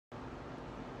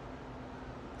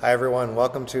Hi everyone,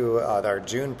 welcome to our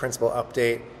June principal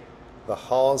update. The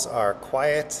halls are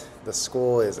quiet, the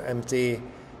school is empty,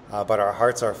 but our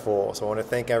hearts are full. So I want to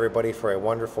thank everybody for a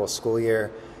wonderful school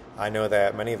year. I know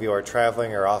that many of you are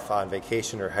traveling or off on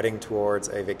vacation or heading towards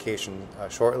a vacation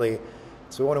shortly.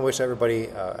 So we want to wish everybody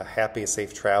a happy,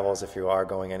 safe travels if you are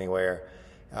going anywhere.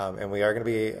 And we are going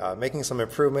to be making some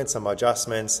improvements, some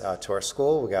adjustments to our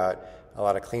school. We got a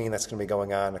lot of cleaning that's going to be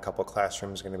going on. A couple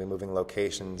classrooms are going to be moving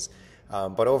locations.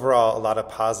 But overall, a lot of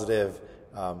positive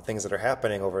things that are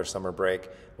happening over summer break.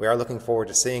 We are looking forward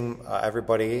to seeing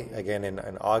everybody again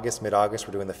in August, mid-August.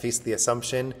 We're doing the Feast of the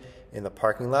Assumption in the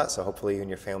parking lot, so hopefully you and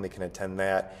your family can attend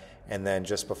that. And then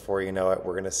just before you know it,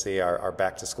 we're going to see our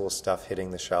back-to-school stuff hitting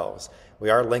the shelves. We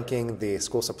are linking the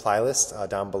school supply list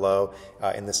down below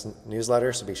in this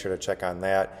newsletter, so be sure to check on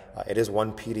that. It is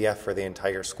one PDF for the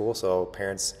entire school, so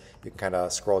parents, you can kind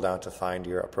of scroll down to find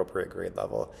your appropriate grade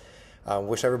level.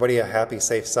 Wish everybody a happy,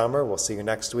 safe summer. We'll see you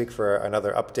next week for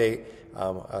another update,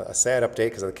 a sad update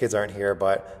because the kids aren't here,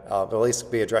 but we'll at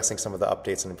least be addressing some of the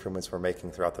updates and improvements we're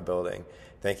making throughout the building.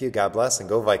 Thank you, God bless, and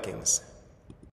go Vikings.